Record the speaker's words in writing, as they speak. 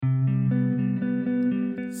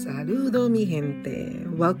Saludo, mi gente.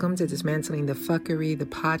 Welcome to Dismantling the Fuckery, the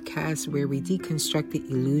podcast where we deconstruct the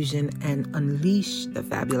illusion and unleash the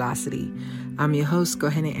fabulosity. I'm your host,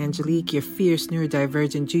 Gohena Angelique, your fierce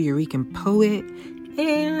neurodivergent Juyurican poet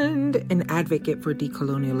and an advocate for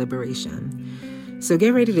decolonial liberation. So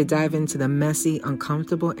get ready to dive into the messy,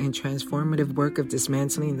 uncomfortable, and transformative work of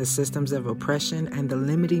dismantling the systems of oppression and the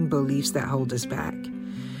limiting beliefs that hold us back.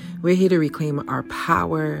 We're here to reclaim our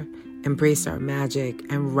power, embrace our magic,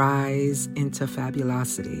 and rise into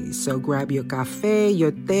fabulosity. So grab your cafe,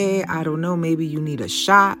 your té, I don't know, maybe you need a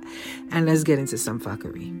shot, and let's get into some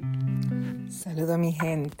fuckery. Saludo, mi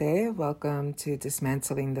gente. Welcome to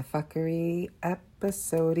Dismantling the Fuckery,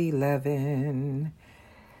 episode 11.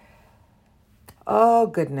 Oh,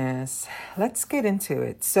 goodness. Let's get into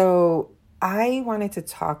it. So I wanted to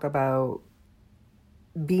talk about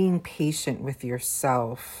being patient with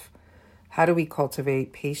yourself. How do we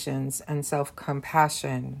cultivate patience and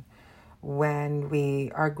self-compassion when we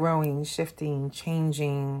are growing, shifting,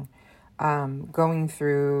 changing, going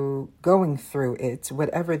through it,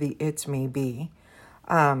 whatever the it may be?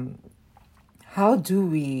 How do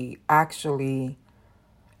we actually,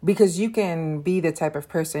 because you can be the type of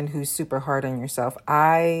person who's super hard on yourself.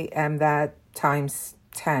 I am that times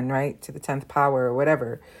 10, right? To the 10th power or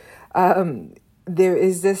whatever. There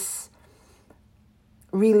is this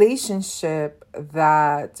relationship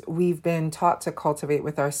that we've been taught to cultivate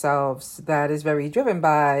with ourselves that is very driven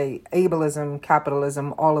by ableism,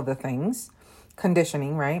 capitalism, all of the things,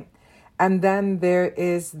 conditioning, right? And then there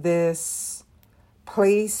is this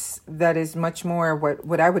place that is much more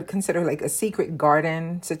what I would consider like a secret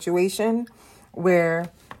garden situation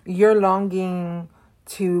where you're longing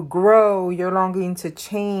to grow, you're longing to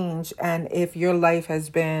change. And if your life has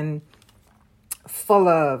been full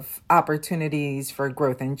of opportunities for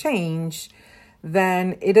growth and change,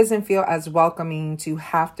 then it doesn't feel as welcoming to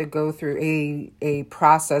have to go through a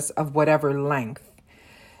process of whatever length.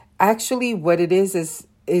 Actually, what it is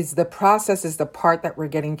the process is the part that we're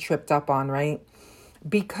getting tripped up on, right?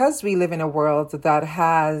 Because we live in a world that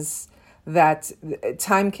has that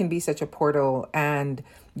time can be such a portal, and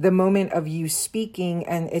the moment of you speaking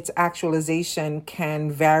and its actualization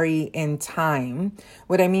can vary in time.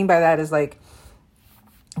 What I mean by that is like,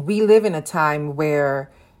 we live in a time where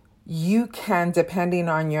you can, depending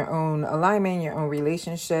on your own alignment, your own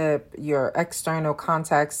relationship, your external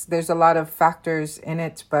context, there's a lot of factors in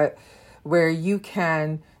it, but where you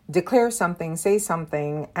can declare something, say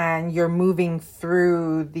something, and you're moving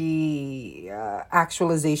through the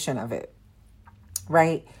actualization of it,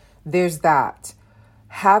 right? There's that.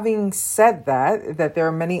 Having said that there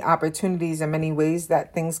are many opportunities and many ways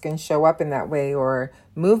that things can show up in that way or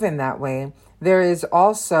move in that way, there is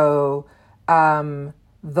also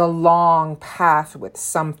the long path with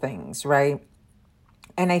some things, right?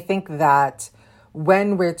 And I think that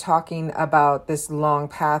when we're talking about this long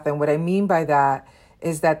path, and what I mean by that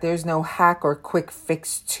is that there's no hack or quick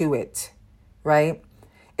fix to it, right?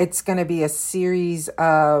 It's going to be a series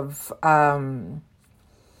of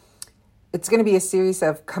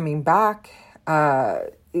coming back,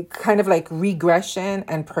 kind of like regression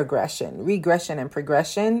and progression.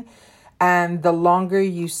 And the longer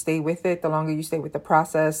you stay with it, the longer you stay with the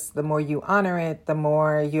process, the more you honor it, the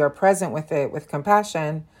more you are present with it with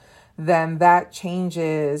compassion, then that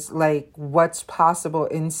changes like what's possible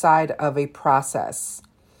inside of a process.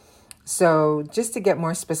 So just to get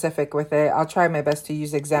more specific with it, I'll try my best to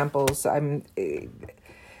use examples.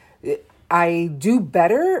 I do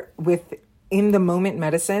better with in the moment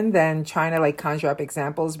medicine than trying to like conjure up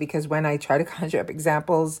examples, because when I try to conjure up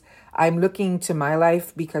examples, I'm looking to my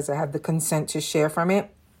life because I have the consent to share from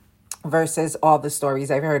it versus all the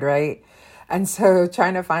stories I've heard, right? And so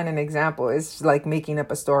trying to find an example is like making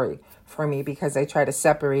up a story for me, because I try to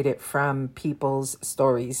separate it from people's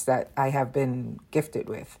stories that I have been gifted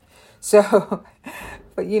with. So,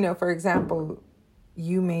 but for example,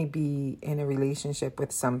 you may be in a relationship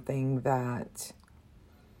with something that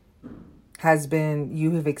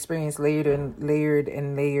you have experienced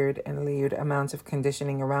layered amounts of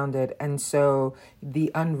conditioning around it. And so the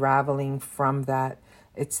unraveling from that,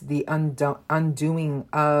 it's the undoing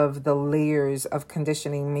of the layers of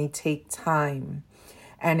conditioning may take time.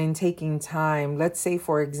 And in taking time, let's say,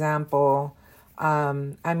 for example,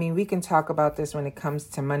 we can talk about this when it comes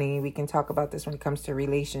to money. We can talk about this when it comes to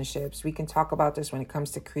relationships. We can talk about this when it comes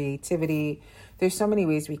to creativity. There's so many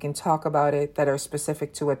ways we can talk about it that are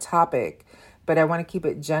specific to a topic, but I want to keep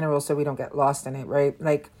it general so we don't get lost in it, right?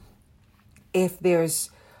 Like if there's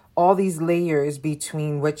all these layers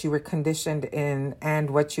between what you were conditioned in and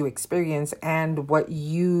what you experience and what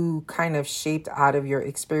you kind of shaped out of your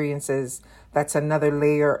experiences. That's another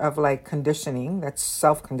layer of like conditioning. That's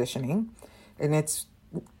self-conditioning. And it's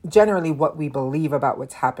generally what we believe about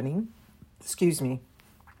what's happening, excuse me,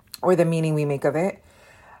 or the meaning we make of it.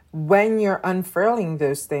 When you're unfurling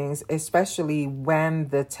those things, especially when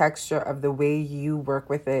the texture of the way you work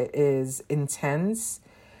with it is intense,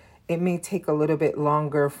 it may take a little bit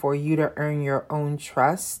longer for you to earn your own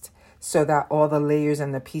trust so that all the layers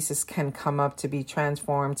and the pieces can come up to be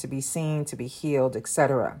transformed, to be seen, to be healed,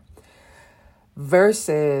 etc.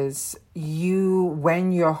 Versus you,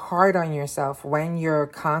 when you're hard on yourself, when you're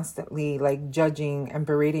constantly like judging and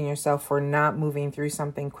berating yourself for not moving through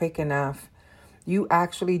something quick enough, you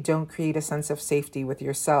actually don't create a sense of safety with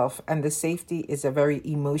yourself. And the safety is a very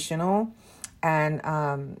emotional and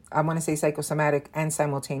I want to say psychosomatic, and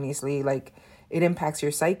simultaneously, like, it impacts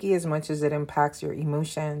your psyche as much as it impacts your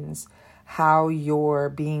emotions, how you're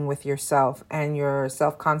being with yourself and your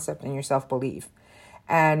self-concept and your self-belief.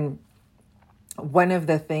 And one of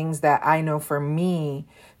the things that I know for me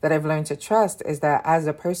that I've learned to trust is that as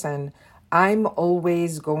a person, I'm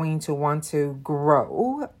always going to want to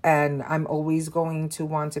grow, and I'm always going to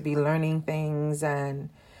want to be learning things,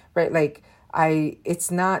 and right, like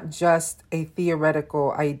it's not just a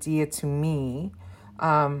theoretical idea to me,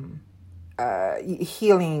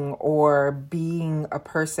 healing or being a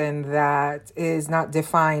person that is not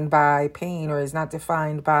defined by pain or is not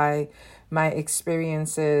defined by my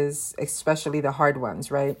experiences, especially the hard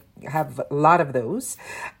ones, right? I have a lot of those.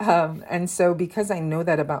 And so because I know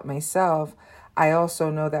that about myself, I also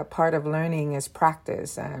know that part of learning is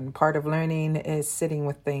practice, and part of learning is sitting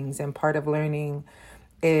with things, and part of learning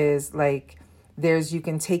is like, you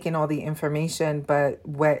can take in all the information, but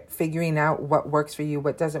figuring out what works for you,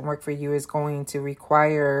 what doesn't work for you is going to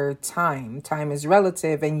require time. Time is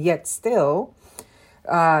relative, and yet still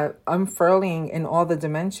unfurling in all the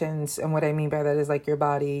dimensions. And what I mean by that is like your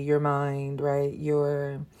body, your mind, right?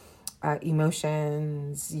 Your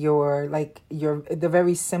emotions, the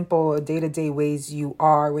very simple day-to-day ways you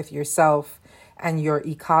are with yourself and your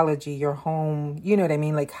ecology, your home, you know what I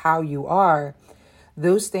mean? Like how you are,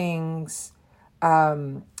 those things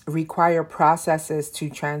require processes to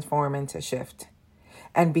transform and to shift.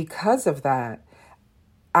 And because of that,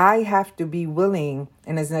 I have to be willing,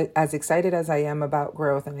 and as excited as I am about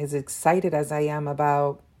growth and as excited as I am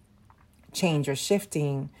about change or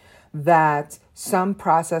shifting, that some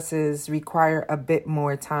processes require a bit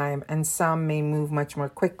more time and some may move much more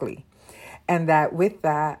quickly. And that with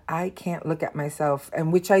that, I can't look at myself,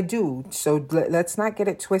 and which I do. So let's not get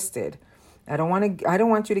it twisted. I don't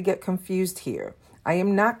want you to get confused here. I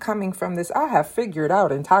am not coming from this, I have figured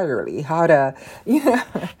out entirely how to,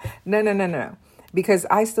 no. Because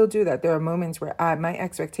I still do that. There are moments where my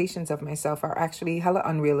expectations of myself are actually hella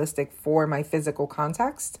unrealistic for my physical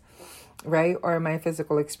context, right? Or my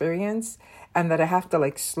physical experience. And that I have to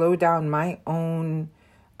like slow down my own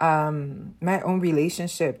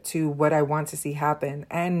relationship to what I want to see happen.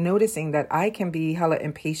 And noticing that I can be hella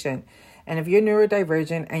impatient. And if you're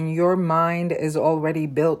neurodivergent and your mind is already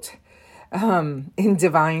built in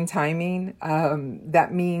divine timing,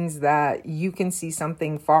 that means that you can see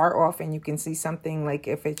something far off and you can see something like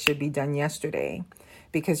if it should be done yesterday,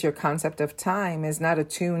 because your concept of time is not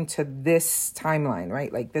attuned to this timeline,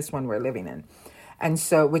 right? Like this one we're living in. And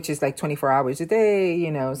so, which is like 24 hours a day,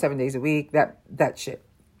 7 days a week, that shit.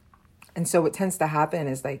 And so what tends to happen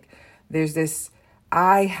is like, there's this,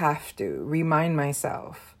 I have to remind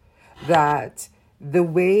myself that the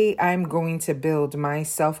way I'm going to build my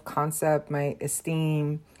self-concept, my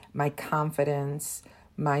esteem, my confidence,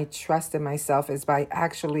 my trust in myself is by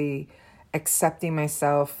actually accepting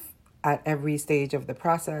myself at every stage of the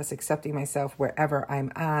process, accepting myself wherever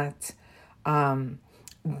I'm at. And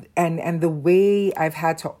the way I've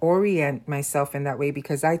had to orient myself in that way,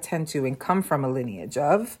 because I tend to and come from a lineage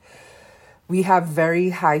of, we have very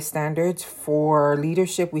high standards for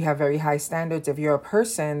leadership. We have very high standards. If you're a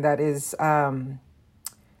person that is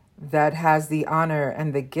that has the honor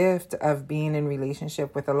and the gift of being in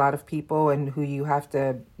relationship with a lot of people and who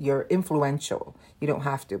you're influential. You don't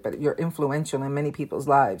have to, but you're influential in many people's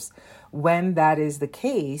lives. When that is the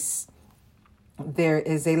case, there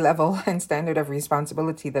is a level and standard of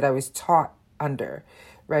responsibility that I was taught under,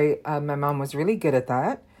 right? My mom was really good at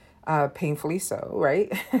that. Painfully so,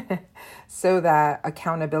 right? So that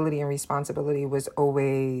accountability and responsibility was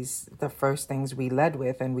always the first things we led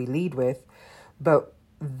with and we lead with. But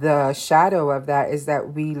the shadow of that is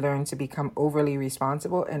that we learn to become overly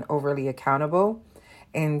responsible and overly accountable.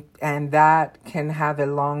 And that can have a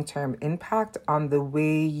long-term impact on the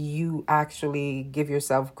way you actually give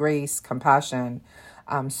yourself grace, compassion,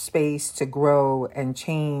 space to grow and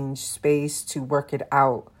change, space to work it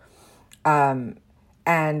out.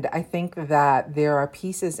 And I think that there are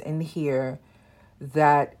pieces in here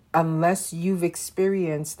that unless you've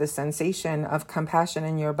experienced the sensation of compassion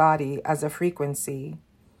in your body as a frequency,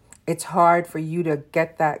 it's hard for you to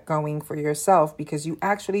get that going for yourself because you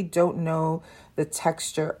actually don't know the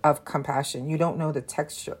texture of compassion. You don't know the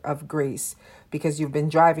texture of grace because you've been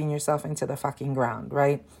driving yourself into the fucking ground,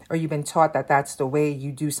 right? Or you've been taught that that's the way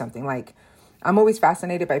you do something. Like, I'm always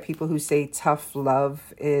fascinated by people who say tough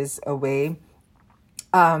love is a way.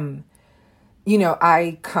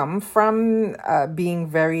 I come from being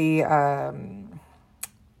very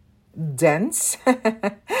dense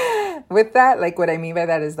with that. Like, what I mean by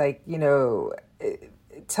that is like,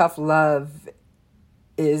 tough love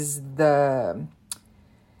is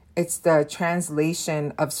it's the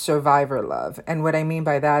translation of survivor love. And what I mean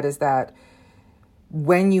by that is that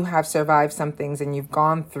when you have survived some things and you've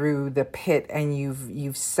gone through the pit and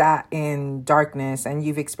you've sat in darkness and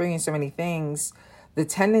you've experienced so many things, the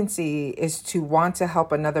tendency is to want to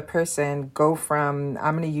help another person go from,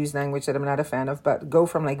 I'm going to use language that I'm not a fan of, but go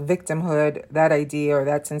from like victimhood, that idea or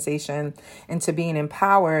that sensation, into being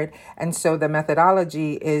empowered. And so the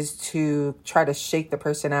methodology is to try to shake the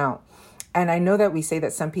person out. And I know that we say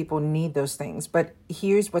that some people need those things, but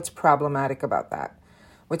here's what's problematic about that.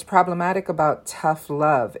 What's problematic about tough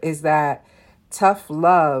love is that tough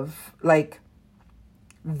love, like,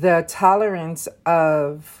 the tolerance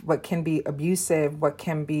of what can be abusive, what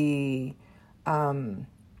can be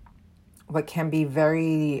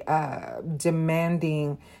very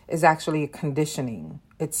demanding, is actually a conditioning.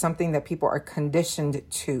 It's something that people are conditioned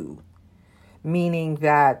to, meaning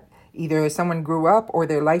that either someone grew up or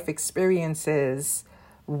their life experiences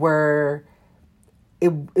were,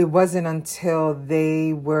 it wasn't until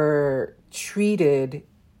they were treated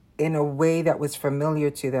in a way that was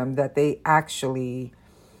familiar to them that they actually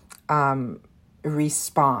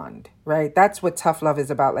respond, right? That's what tough love is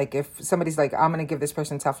about. Like, if somebody's like, I'm going to give this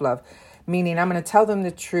person tough love, meaning I'm going to tell them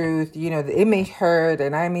the truth, it may hurt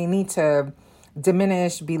and I may need to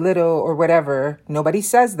diminish, belittle, or whatever. Nobody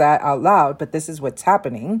says that out loud, but this is what's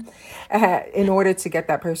happening in order to get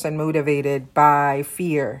that person motivated by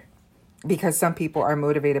fear, because some people are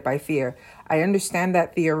motivated by fear. I understand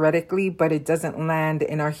that theoretically, but it doesn't land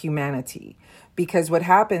in our humanity. Because what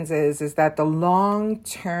happens is that the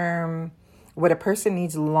long-term, what a person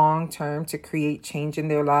needs long-term to create change in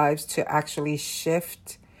their lives, to actually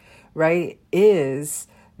shift, right, is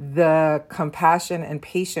the compassion and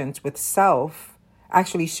patience with self,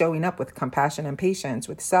 actually showing up with compassion and patience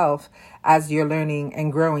with self as you're learning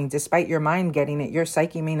and growing. Despite your mind getting it, your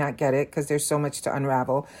psyche may not get it because there's so much to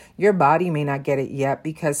unravel. Your body may not get it yet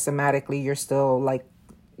because somatically you're still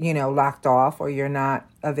locked off or you're not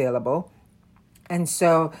available. And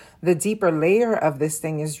so the deeper layer of this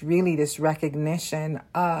thing is really this recognition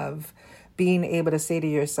of being able to say to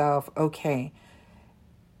yourself, okay,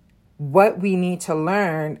 what we need to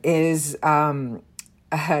learn is the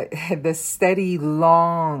steady,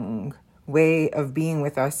 long way of being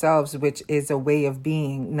with ourselves, which is a way of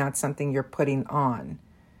being, not something you're putting on.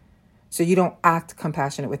 So you don't act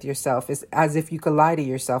compassionate with yourself. It's as if you could lie to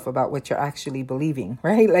yourself about what you're actually believing,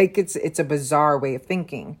 right? Like, it's a bizarre way of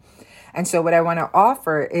thinking. And so what I want to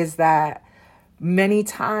offer is that many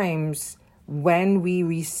times when we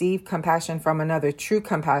receive compassion from another, true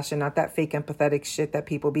compassion, not that fake empathetic shit that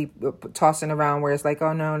people be tossing around where it's like,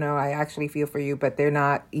 oh, no, I actually feel for you, but they're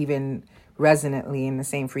not even resonantly in the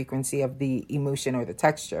same frequency of the emotion or the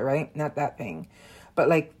texture, right? Not that thing. But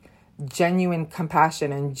like genuine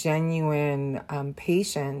compassion and genuine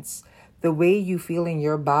patience, the way you feel in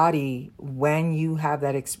your body when you have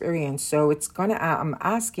that experience. So I'm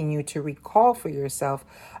asking you to recall for yourself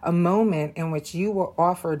a moment in which you were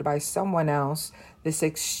offered by someone else this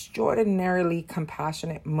extraordinarily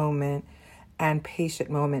compassionate moment and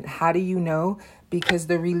patient moment. How do you know? Because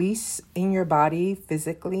the release in your body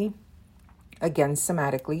physically, again,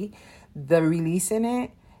 somatically, the release in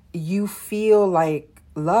it, you feel like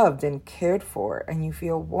loved and cared for, and you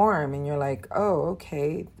feel warm, and you're like, oh,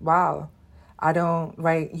 okay, wow. You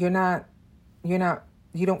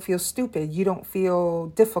don't feel stupid. You don't feel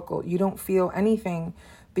difficult. You don't feel anything,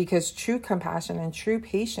 because true compassion and true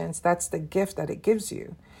patience, that's the gift that it gives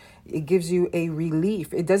you. It gives you a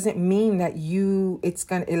relief. It doesn't mean that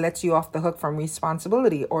it lets you off the hook from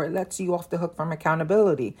responsibility, or it lets you off the hook from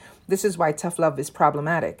accountability. This is why tough love is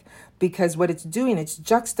problematic, because what it's doing, it's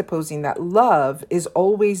juxtaposing that love is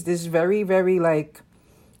always this very, very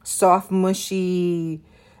soft, mushy,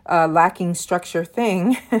 lacking structure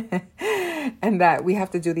thing. And that we have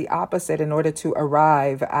to do the opposite in order to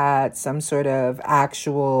arrive at some sort of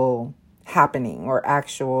actual happening or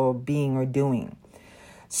actual being or doing.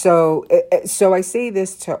 So I say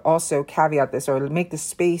this to also caveat this or make the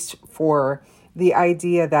space for the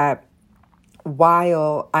idea that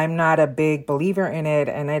while I'm not a big believer in it,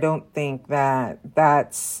 and I don't think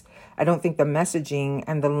I don't think the messaging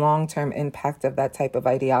and the long-term impact of that type of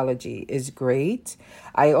ideology is great.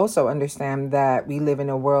 I also understand that we live in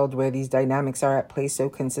a world where these dynamics are at play so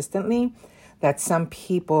consistently that some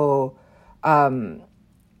people,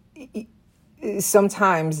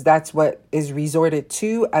 sometimes that's what is resorted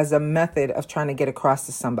to as a method of trying to get across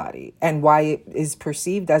to somebody. And why it is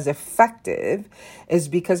perceived as effective is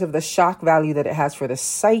because of the shock value that it has for the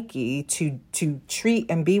psyche to treat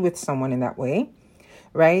and be with someone in that way,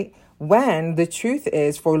 right? When the truth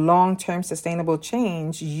is, for long-term sustainable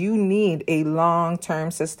change, you need a long-term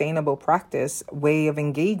sustainable practice way of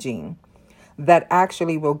engaging that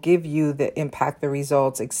actually will give you the impact, the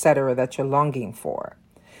results, etc., that you're longing for.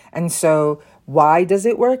 And so why does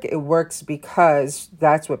it work? It works because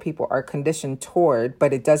that's what people are conditioned toward,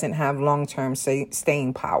 but it doesn't have long-term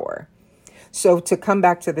staying power. So to come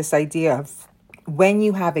back to this idea of when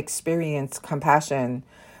you have experienced compassion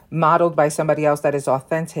modeled by somebody else that is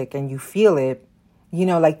authentic and you feel it,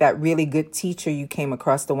 like that really good teacher you came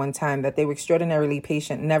across the one time that they were extraordinarily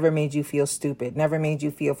patient, never made you feel stupid, never made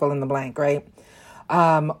you feel fill in the blank, right?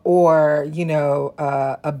 Or,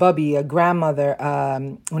 a bubby, a grandmother,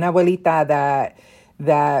 una abuelita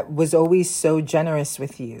that was always so generous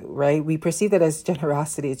with you, right? We perceive that as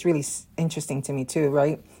generosity. It's really interesting to me too,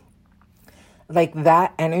 right? Like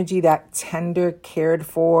that energy, that tender, cared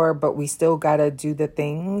for, but we still got to do the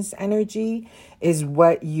things energy is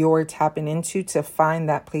what you're tapping into to find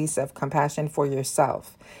that place of compassion for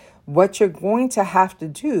yourself. What you're going to have to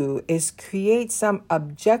do is create some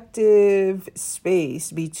objective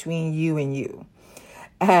space between you and you.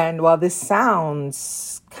 And while this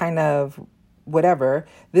sounds kind of whatever,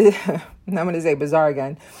 I'm going to say bizarre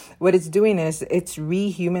again, what it's doing is it's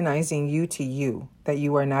rehumanizing you to you, that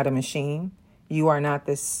you are not a machine. You are not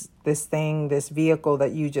this thing, this vehicle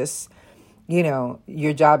that you just,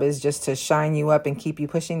 your job is just to shine you up and keep you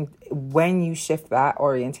pushing. When you shift that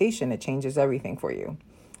orientation, it changes everything for you.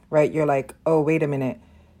 Right? You're like, oh, wait a minute.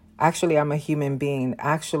 Actually, I'm a human being.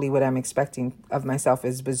 Actually, what I'm expecting of myself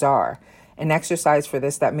is bizarre. An exercise for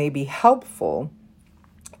this that may be helpful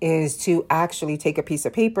is to actually take a piece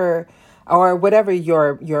of paper or whatever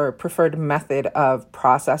your preferred method of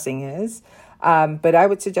processing is. But I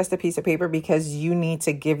would suggest a piece of paper because you need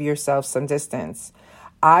to give yourself some distance.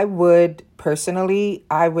 I would collage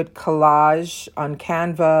on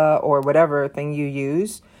Canva or whatever thing you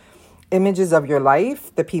use, images of your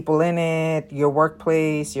life, the people in it, your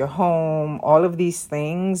workplace, your home, all of these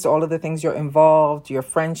things, all of the things you're involved, your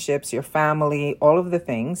friendships, your family, all of the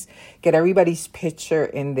things. Get everybody's picture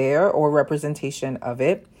in there or representation of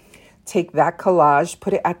it. Take that collage,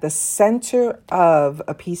 put it at the center of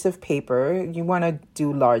a piece of paper. You want to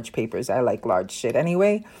do large papers. I like large shit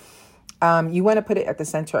anyway. You want to put it at the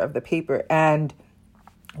center of the paper. And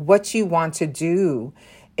what you want to do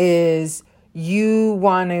is you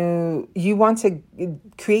want to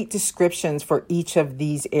create descriptions for each of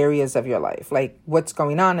these areas of your life, like what's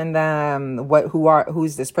going on in them,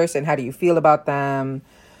 who's this person, how do you feel about them,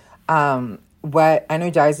 what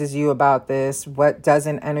energizes you about this, what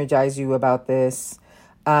doesn't energize you about this.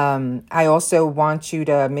 I also want you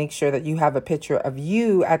to make sure that you have a picture of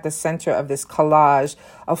you at the center of this collage,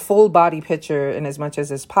 a full body picture in as much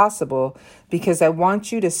as is possible, because I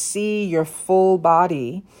want you to see your full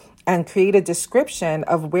body and create a description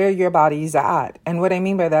of where your body's at. And what I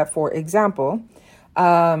mean by that, for example,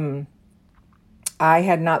 I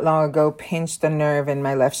had not long ago pinched a nerve in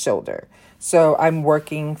my left shoulder. So I'm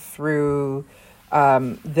working through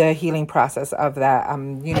the healing process of that.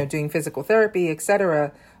 I'm, doing physical therapy,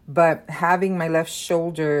 etc. But having my left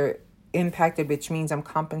shoulder impacted, which means I'm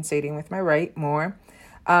compensating with my right more,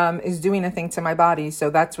 is doing a thing to my body.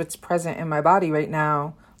 So that's what's present in my body right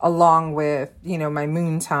now, along with, my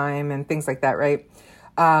moon time and things like that, right?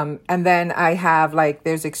 And then I have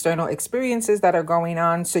there's external experiences that are going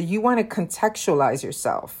on. So you want to contextualize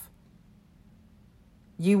yourself.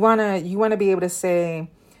 You want to be able to say,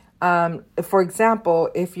 for example,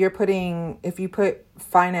 if you put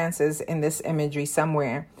finances in this imagery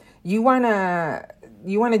somewhere, you want to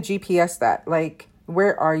GPS that,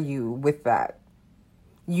 where are you with that?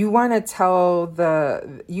 You want to tell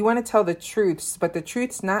the truths, but the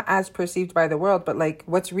truths not as perceived by the world, but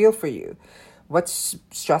what's real for you, what's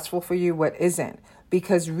stressful for you, what isn't.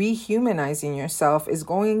 because rehumanizing yourself is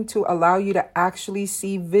going to allow you to actually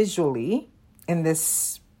see visually in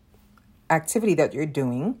this activity that you're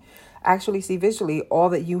doing, actually see visually all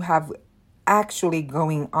that you have actually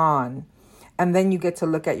going on. And then you get to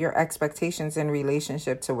look at your expectations in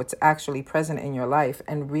relationship to what's actually present in your life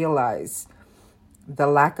and realize the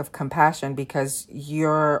lack of compassion because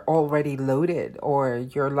you're already loaded, or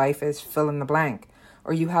your life is fill in the blank,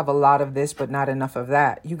 or you have a lot of this but not enough of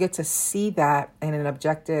that. You get to see that in an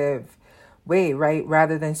objective way, right?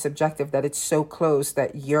 Rather than subjective, that it's so close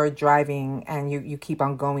that you're driving and you keep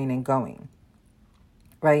on going and going,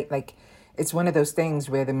 right? Like, it's one of those things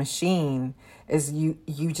where the machine is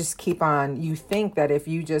you just keep on, you think that if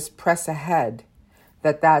you just press ahead,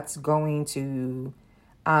 that's going to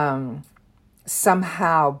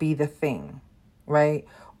somehow be the thing, right?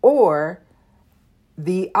 Or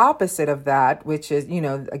the opposite of that, which is,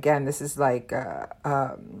 again, this is like,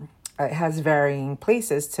 it has varying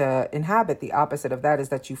places to inhabit. The opposite of that is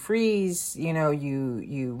that you freeze,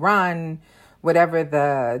 you run, whatever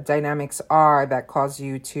the dynamics are that cause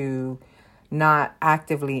you to not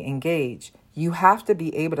actively engage. You have to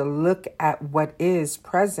be able to look at what is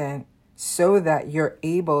present so that you're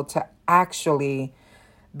able to actually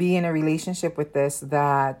be in a relationship with this,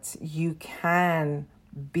 that you can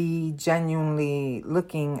be genuinely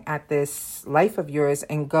looking at this life of yours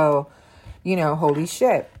and go, holy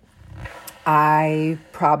shit, I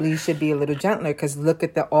probably should be a little gentler because look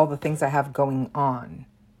at all the things I have going on.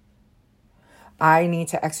 I need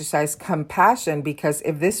to exercise compassion because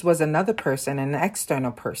if this was another person, an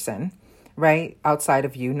external person, right, outside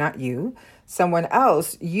of you, not you, someone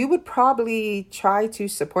else, you would probably try to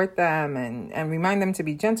support them and remind them to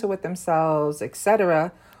be gentle with themselves,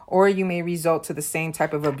 etc. Or you may result to the same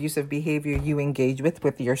type of abusive behavior you engage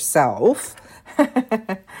with yourself,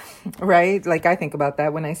 right? Like, I think about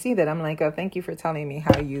that when I see that. I'm like, oh, thank you for telling me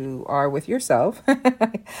how you are with yourself.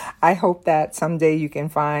 I hope that someday you can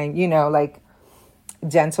find, like,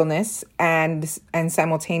 gentleness and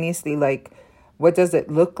simultaneously, like, what does it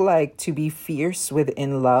look like to be fierce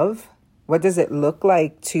within love? What does it look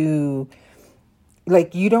like to,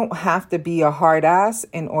 like, you don't have to be a hard ass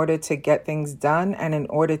in order to get things done and in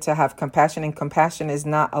order to have compassion. And compassion is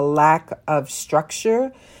not a lack of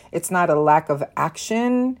structure. It's not a lack of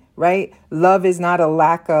action, right? Love is not a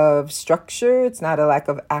lack of structure. It's not a lack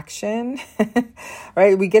of action,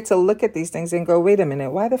 right? We get to look at these things and go, wait a minute,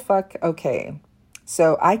 why the fuck? Okay.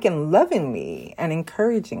 So I can lovingly and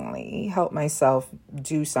encouragingly help myself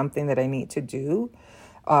do something that I need to do,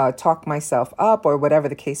 talk myself up, or whatever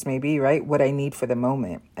the case may be, right? What I need for the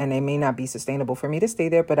moment. And it may not be sustainable for me to stay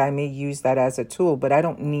there, but I may use that as a tool. But I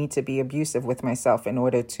don't need to be abusive with myself in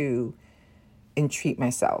order to entreat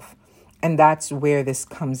myself. And that's where this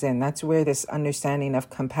comes in. That's where this understanding of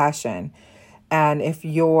compassion. And if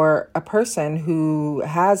you're a person who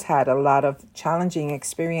has had a lot of challenging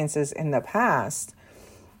experiences in the past,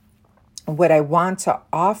 what I want to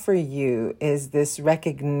offer you is this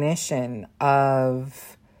recognition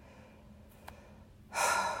of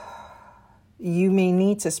you may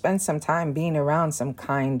need to spend some time being around some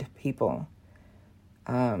kind people,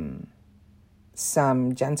 some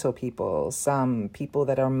gentle people, some people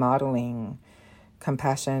that are modeling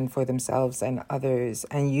compassion for themselves and others.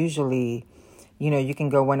 And usually, you can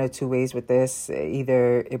go one or two ways with this.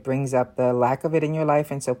 Either it brings up the lack of it in your life,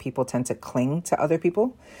 and so people tend to cling to other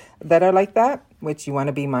people that are like that, which you want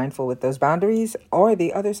to be mindful with those boundaries. Or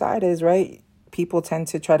the other side is, right, people tend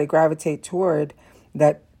to try to gravitate toward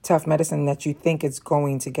that tough medicine that you think is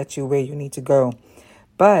going to get you where you need to go.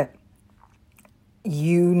 But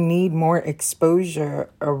you need more exposure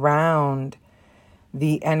around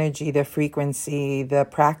the energy, the frequency, the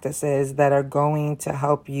practices that are going to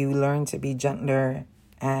help you learn to be gentler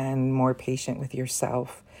and more patient with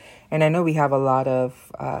yourself. And I know we have a lot of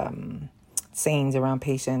sayings around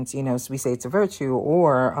patience. So we say it's a virtue,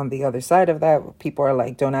 or on the other side of that, people are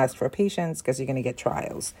like, don't ask for patience because you're going to get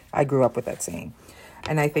trials. I grew up with that saying.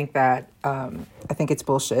 And I think that, I think it's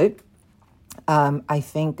bullshit. I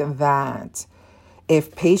think that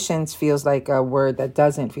if patience feels like a word that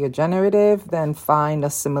doesn't feel generative, then find a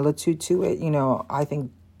similitude to it. I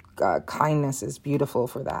think kindness is beautiful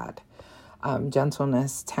for that.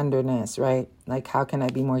 Gentleness, tenderness, right? Like, how can I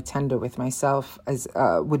be more tender with myself as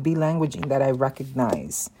would be languaging that I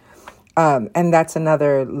recognize. And that's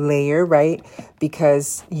another layer, right?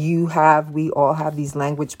 Because we all have these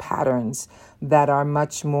language patterns that are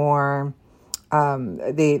much more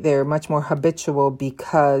they're much more habitual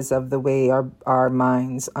because of the way our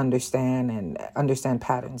minds understand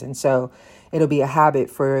patterns. And so it'll be a habit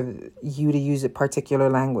for you to use a particular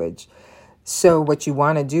language. So what you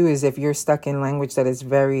want to do is, if you're stuck in language that is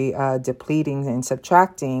very depleting and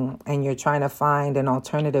subtracting, and you're trying to find an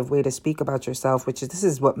alternative way to speak about yourself, which is, this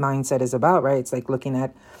is what mindset is about, right? It's like looking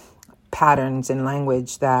at patterns in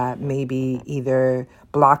language that may be either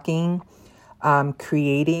blocking,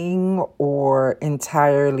 creating, or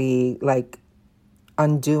entirely like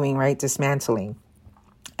undoing, right? Dismantling.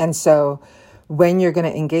 And so when you're going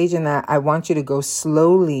to engage in that, I want you to go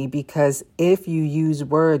slowly, because if you use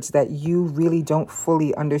words that you really don't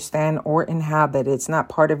fully understand or inhabit, it's not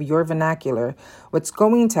part of your vernacular, what's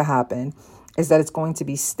going to happen is that it's going to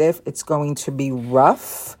be stiff. It's going to be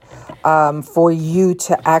rough for you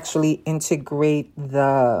to actually integrate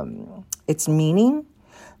its meaning.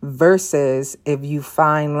 Versus if you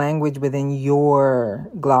find language within your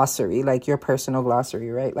glossary, like your personal glossary,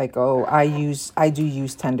 right? Like, oh, I do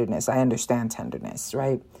use tenderness. I understand tenderness,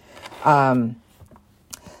 right? If I'm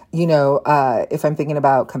thinking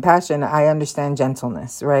about compassion, I understand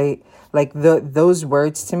gentleness, right? Like those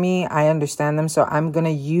words to me, I understand them. So I'm going to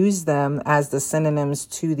use them as the synonyms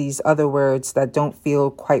to these other words that don't feel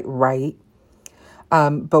quite right.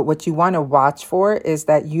 But what you want to watch for is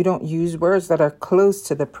that you don't use words that are close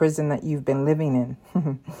to the prison that you've been living in,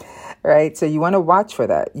 right? So you want to watch for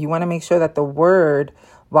that. You want to make sure that the word,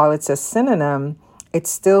 while it's a synonym, it's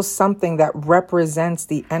still something that represents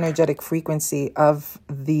the energetic frequency of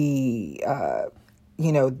the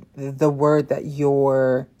word that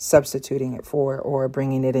you're substituting it for or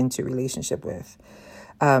bringing it into relationship with.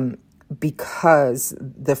 Because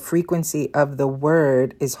the frequency of the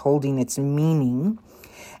word is holding its meaning.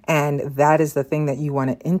 And that is the thing that you want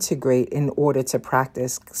to integrate in order to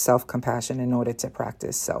practice self-compassion, in order to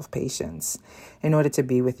practice self-patience, in order to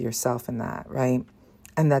be with yourself in that, right?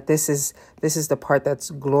 And that this is the part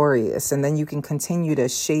that's glorious. And then you can continue to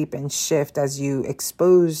shape and shift as you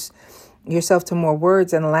expose yourself to more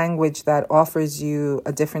words and language that offers you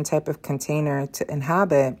a different type of container to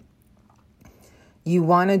inhabit. You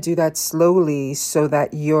want to do that slowly so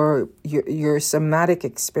that your somatic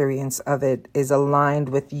experience of it is aligned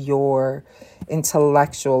with your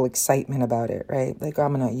intellectual excitement about it, right? Like,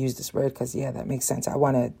 I'm going to use this word because, yeah, that makes sense. I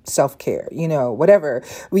want to self-care, whatever.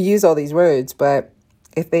 We use all these words, but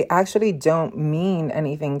if they actually don't mean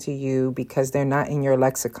anything to you because they're not in your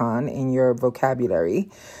lexicon, in your vocabulary,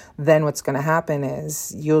 then what's going to happen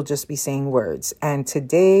is you'll just be saying words. And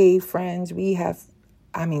today, friends,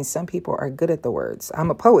 some people are good at the words.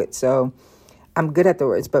 I'm a poet, so I'm good at the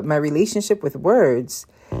words. But my relationship with words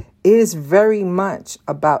is very much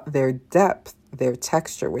about their depth, their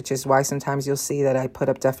texture, which is why sometimes you'll see that I put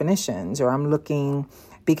up definitions, or I'm looking,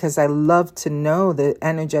 because I love to know the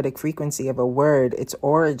energetic frequency of a word, its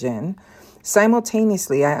origin.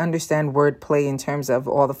 Simultaneously, I understand wordplay in terms of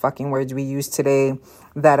all the fucking words we use today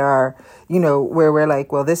that are, where we're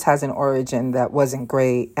like, well, this has an origin that wasn't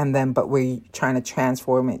great. But we're trying to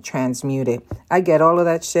transform it, transmute it. I get all of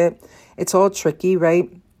that shit. It's all tricky,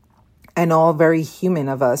 right? And all very human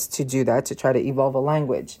of us to do that, to try to evolve a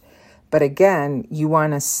language. But again, you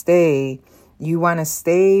want to stay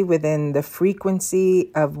within the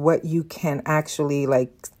frequency of what you can actually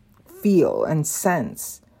feel and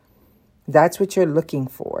sense. That's what you're looking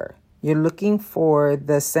for. You're looking for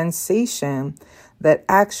the sensation that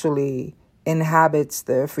actually inhabits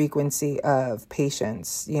the frequency of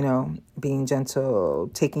patience, being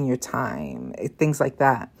gentle, taking your time, things like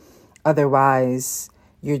that. Otherwise,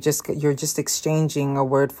 you're just exchanging a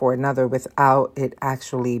word for another without it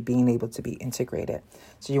actually being able to be integrated.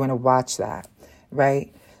 So you want to watch that,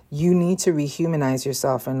 right? You need to rehumanize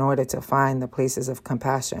yourself in order to find the places of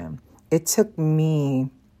compassion. It took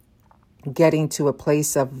me getting to a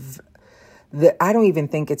place of I don't even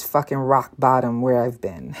think it's fucking rock bottom where I've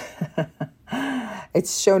been.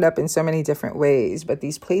 It's shown up in so many different ways, but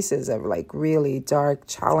these places are really dark,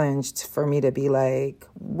 challenged for me to be like,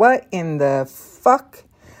 what in the fuck?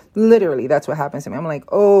 Literally, that's what happens to me. I'm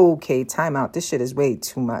like, okay, time out. This shit is way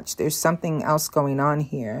too much. There's something else going on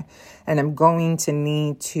here. And I'm going to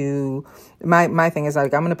need to, my thing is I'm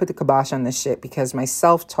going to put the kibosh on this shit because my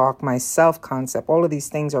self-talk, my self-concept, all of these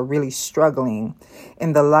things are really struggling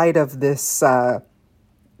in the light of this,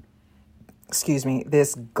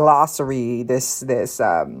 this glossary, this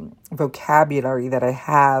vocabulary that I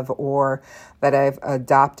have or that I've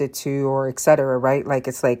adopted to or et cetera, right?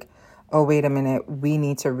 It's like, oh, wait a minute, we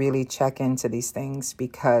need to really check into these things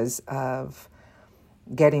because of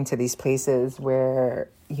getting to these places where,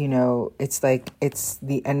 it's like it's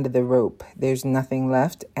the end of the rope. There's nothing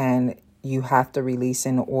left and you have to release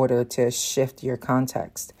in order to shift your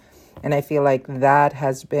context. And I feel like that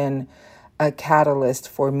has been a catalyst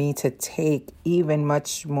for me to take even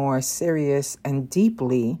much more serious and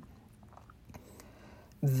deeply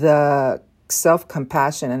the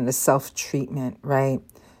self-compassion and the self-treatment, right?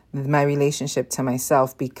 My relationship to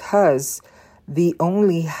myself, because the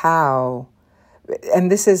only how,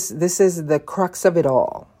 and this is the crux of it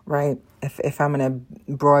all, right? If I'm going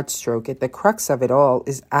to broad stroke it, the crux of it all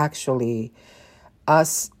is actually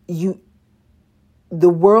us. The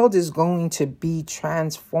world is going to be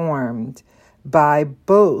transformed by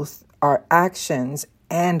both our actions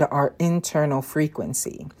and our internal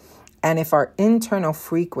frequency. And if our internal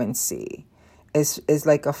frequency is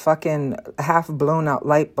like a fucking half blown out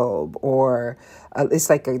light bulb, or it's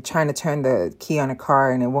like trying to turn the key on a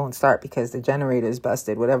car and it won't start because the generator is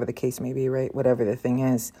busted, whatever the case may be, right? Whatever the thing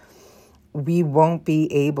is, we won't be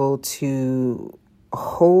able to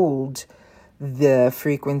hold the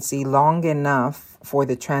frequency long enough for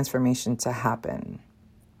the transformation to happen.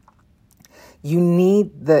 You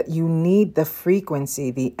need the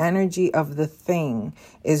frequency. The energy of the thing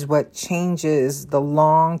is what changes the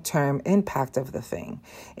long-term impact of the thing.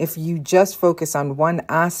 If you just focus on one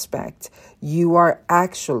aspect, you are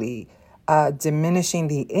actually diminishing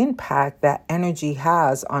the impact that energy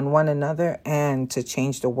has on one another and to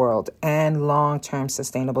change the world and long-term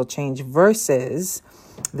sustainable change, versus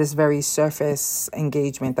this very surface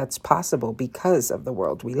engagement that's possible because of the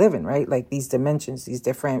world we live in, right? Like these dimensions, these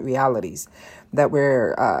different realities that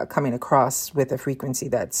we're coming across with a frequency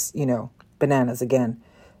that's, bananas again.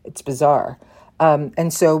 It's bizarre.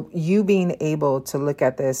 And so you being able to look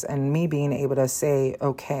at this and me being able to say,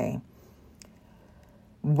 okay,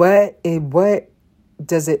 what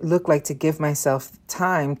does it look like to give myself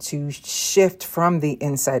time to shift from the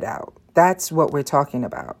inside out? That's what we're talking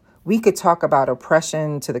about. We could talk about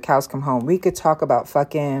oppression to the cows come home. We could talk about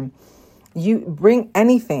fucking, you bring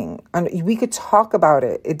anything. We could talk about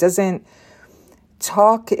it. It doesn't,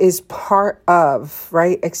 talk is part of,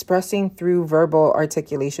 right? Expressing through verbal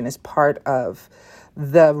articulation is part of.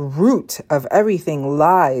 The root of everything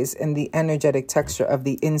lies in the energetic texture of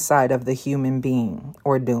the inside of the human being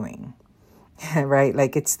or doing, right?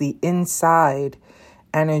 Like it's the inside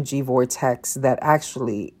energy vortex that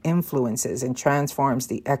actually influences and transforms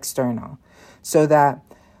the external. So that,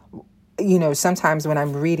 sometimes when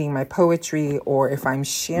I'm reading my poetry or if I'm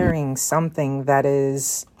sharing something that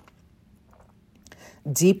is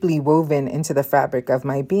deeply woven into the fabric of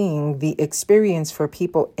my being, the experience for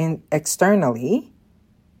people externally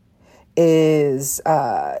is,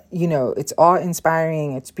 it's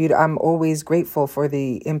awe-inspiring. It's beautiful. I'm always grateful for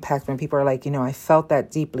the impact when people are like, I felt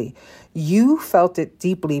that deeply. You felt it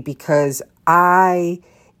deeply because I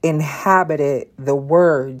inhabited the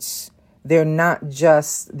words. They're not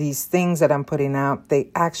just these things that I'm putting out.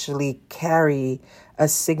 They actually carry a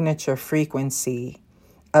signature frequency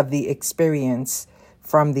of the experience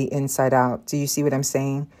from the inside out. Do you see what I'm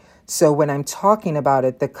saying? So when I'm talking about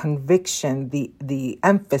it, the conviction, the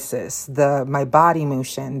emphasis, my body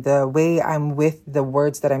motion, the way I'm with the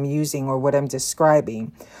words that I'm using or what I'm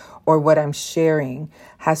describing or what I'm sharing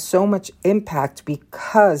has so much impact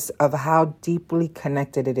because of how deeply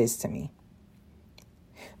connected it is to me.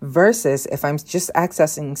 Versus if I'm just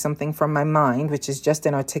accessing something from my mind, which is just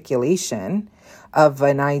an articulation of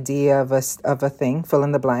an idea of a thing, fill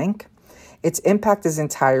in the blank. Its impact is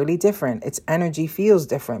entirely different. Its energy feels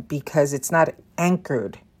different because it's not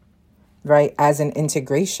anchored, right, as an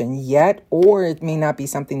integration yet, or it may not be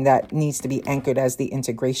something that needs to be anchored as the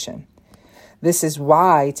integration. This is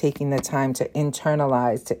why taking the time to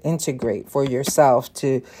internalize, to integrate for yourself,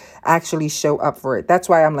 to actually show up for it. That's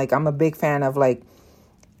why I'm a big fan of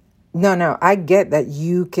no, I get that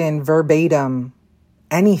you can verbatim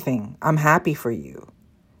anything. I'm happy for you.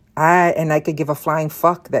 I could give a flying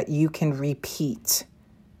fuck that you can repeat,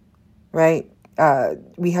 right?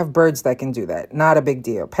 We have birds that can do that. Not a big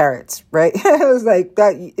deal. Parrots, right? It was like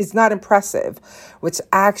that. It's not impressive. What's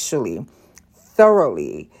actually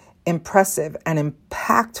thoroughly impressive and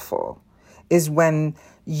impactful is when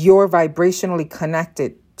you're vibrationally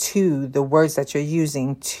connected to the words that you're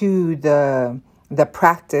using, to the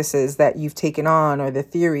practices that you've taken on or the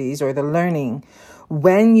theories or the learning.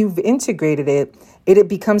 When you've integrated it, it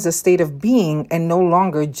becomes a state of being and no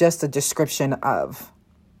longer just a description of.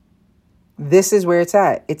 This is where it's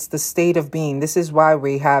at. It's the state of being. This is why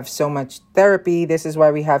we have so much therapy. This is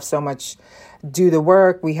why we have so much do the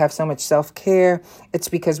work. We have so much self-care. It's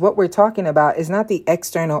because what we're talking about is not the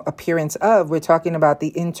external appearance of. We're talking about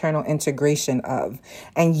the internal integration of.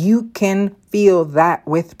 And you can feel that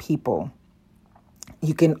with people.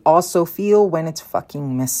 You can also feel when it's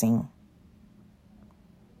fucking missing.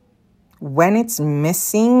 When it's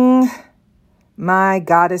missing, my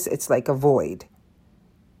goddess, it's like a void,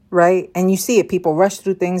 right? And you see it. People rush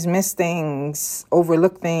through things, miss things,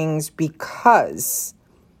 overlook things because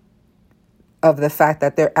of the fact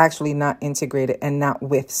that they're actually not integrated and not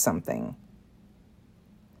with something.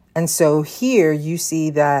 And so here you see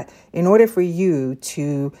that in order for you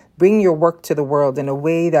to bring your work to the world in a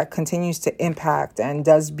way that continues to impact and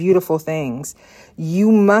does beautiful things,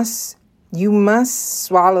 you must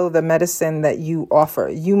swallow the medicine that you offer.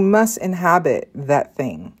 You must inhabit that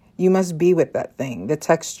thing. You must be with that thing, the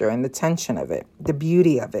texture and the tension of it, the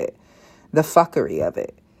beauty of it, the fuckery of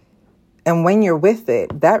it. And when you're with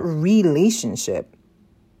it, that relationship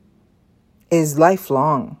is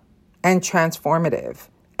lifelong and transformative.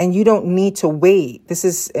 And you don't need to wait. This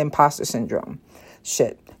is imposter syndrome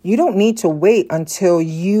shit. You don't need to wait until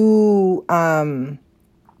you can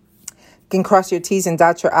cross your T's and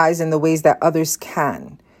dot your I's in the ways that others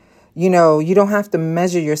can. You know, you don't have to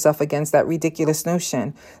measure yourself against that ridiculous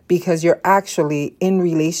notion because you're actually in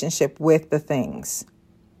relationship with the things.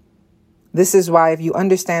 This is why if you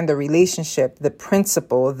understand the relationship, the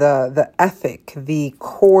principle, the ethic, the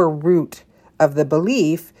core root of the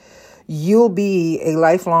belief, you'll be a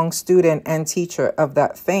lifelong student and teacher of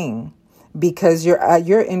that thing because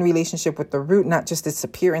you're in relationship with the root, not just its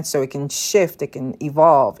appearance. So it can shift, it can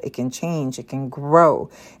evolve, it can change, it can grow.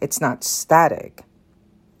 It's not static.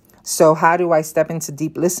 So how do I step into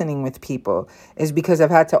deep listening with people? Is because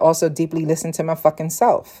I've had to also deeply listen to my fucking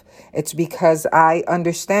self. It's because I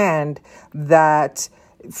understand that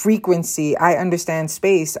frequency, I understand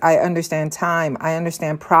space, I understand time, I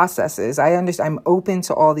understand processes, I'm open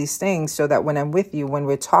to all these things so that when I'm with you, when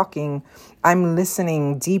we're talking, I'm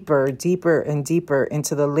listening deeper and deeper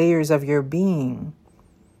into the layers of your being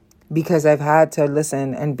because I've had to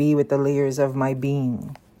listen and be with the layers of my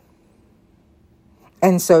being.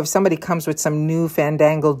 And so if somebody comes with some new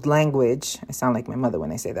fandangled language, I sound like my mother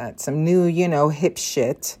when I say that, some new, hip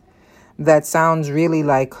shit, that sounds really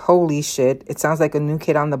like holy shit. It sounds like a new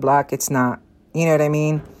kid on the block. It's not. You know what I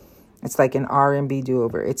mean? It's like an R&B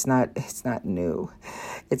do-over. It's not new.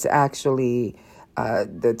 It's actually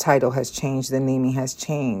the title has changed. The naming has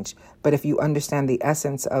changed. But if you understand the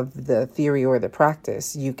essence of the theory or the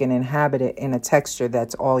practice, you can inhabit it in a texture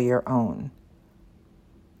that's all your own.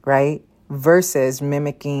 Right? Versus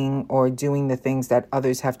mimicking or doing the things that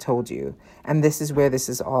others have told you. And this is where this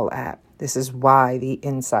is all at. This is why the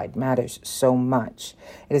inside matters so much.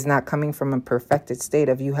 It is not coming from a perfected state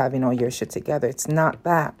of you having all your shit together. It's not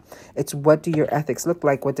that. It's what do your ethics look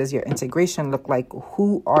like? What does your integration look like?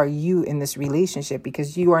 Who are you in this relationship?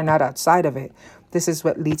 Because you are not outside of it. This is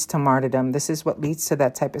what leads to martyrdom. This is what leads to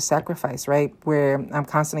that type of sacrifice, right? Where I'm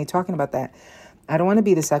constantly talking about that. I don't want to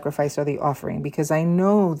be the sacrifice or the offering because I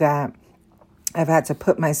know that I've had to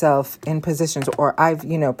put myself in positions or I've,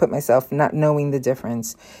 put myself not knowing the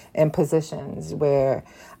difference in positions where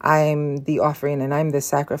I'm the offering and I'm the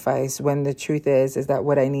sacrifice when the truth is that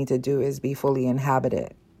what I need to do is be fully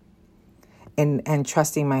inhabited and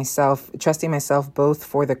trusting myself both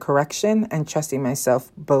for the correction and trusting myself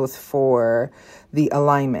both for the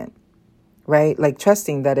alignment. Right? Like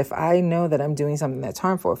trusting that if I know that I'm doing something that's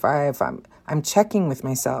harmful, if I'm checking with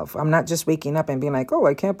myself, I'm not just waking up and being like, oh,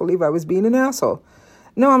 I can't believe I was being an asshole.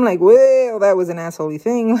 No, I'm like, well, that was an assholey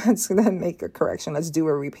thing. Let's then make a correction. Let's do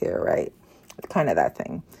a repair, right? Kind of that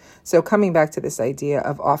thing. So coming back to this idea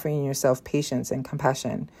of offering yourself patience and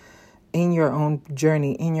compassion in your own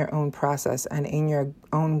journey, in your own process, and in your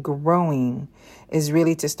own growing is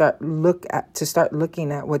really to start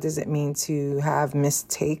looking at what does it mean to have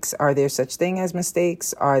mistakes? Are there such thing as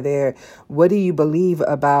mistakes? What do you believe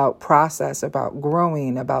about process, about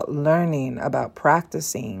growing, about learning, about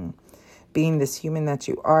practicing, being this human that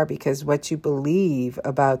you are? Because what you believe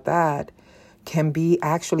about that can be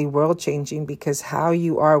actually world changing because how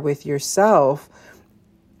you are with yourself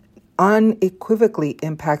unequivocally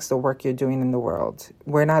impacts the work you're doing in the world.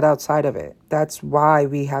 We're not outside of it. That's why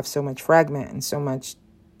we have so much fragment and so much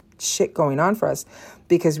shit going on for us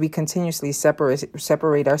because we continuously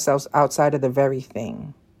separate ourselves outside of the very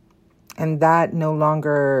thing. And that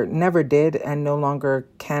never did and no longer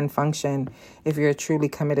can function if you're truly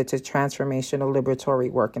committed to transformational liberatory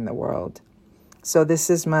work in the world. So this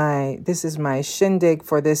is my shindig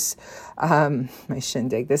for this, my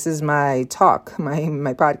shindig. This is my talk, my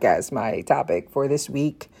podcast, my topic for this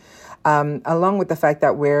week, along with the fact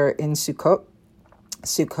that we're in Sukkot.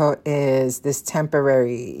 Sukkot is this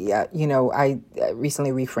temporary, I recently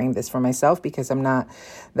reframed this for myself because I'm not,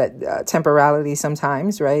 that temporality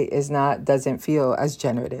sometimes, right, doesn't feel as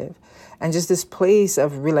generative. And just this place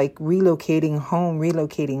of relocating home,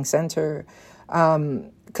 relocating center,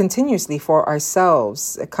 continuously for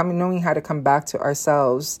ourselves, knowing how to come back to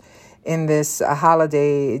ourselves in this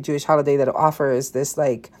holiday, Jewish holiday that offers this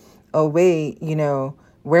way,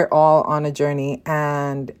 We're all on a journey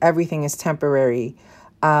and everything is temporary.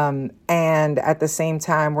 And at the same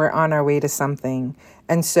time, we're on our way to something.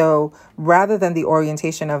 And so rather than the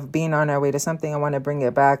orientation of being on our way to something, I want to bring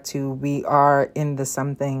it back to we are in the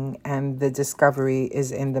something, and the discovery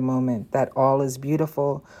is in the moment that all is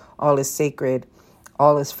beautiful, all is sacred,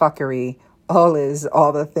 all is fuckery, all is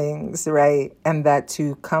all the things, right? And that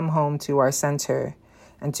to come home to our center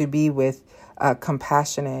and to be with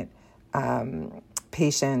compassionate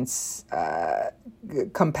patience,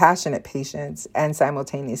 and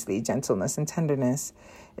simultaneously gentleness and tenderness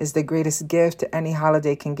is the greatest gift any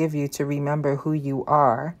holiday can give you, to remember who you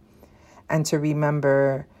are and to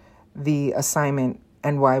remember the assignment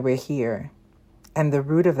and why we're here. And the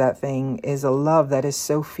root of that thing is a love that is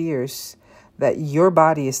so fierce that your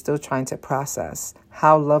body is still trying to process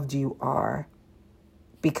how loved you are,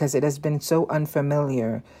 because it has been so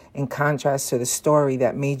unfamiliar in contrast to the story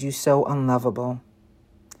that made you so unlovable.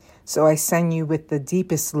 So I send you with the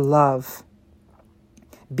deepest love,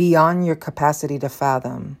 beyond your capacity to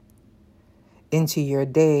fathom, into your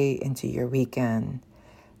day, into your weekend.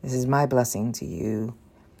 This is my blessing to you.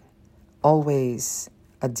 Always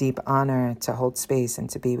a deep honor to hold space and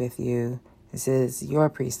to be with you. This is your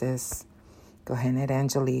priestess, Gohenet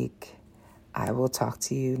Angelique. I will talk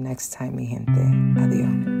to you next time, mi gente. Adios.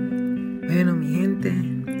 Bueno, mi gente,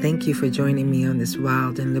 thank you for joining me on this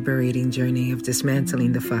wild and liberating journey of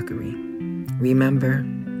dismantling the fuckery. Remember,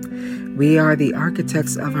 we are the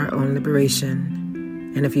architects of our own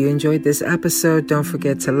liberation. And if you enjoyed this episode, don't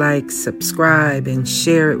forget to like, subscribe, and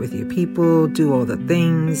share it with your people. Do all the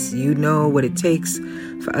things. You know what it takes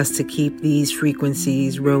for us to keep these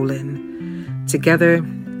frequencies rolling. Together,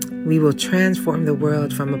 we will transform the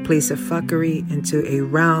world from a place of fuckery into a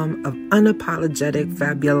realm of unapologetic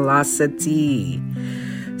fabulosity.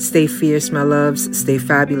 Stay fierce, my loves. Stay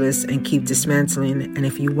fabulous and keep dismantling. And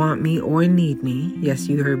if you want me or need me, yes,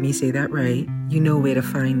 you heard me say that right, you know where to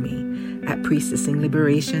find me at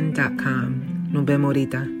priestessingliberation.com. Nos vemos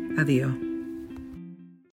ahorita. Adiós.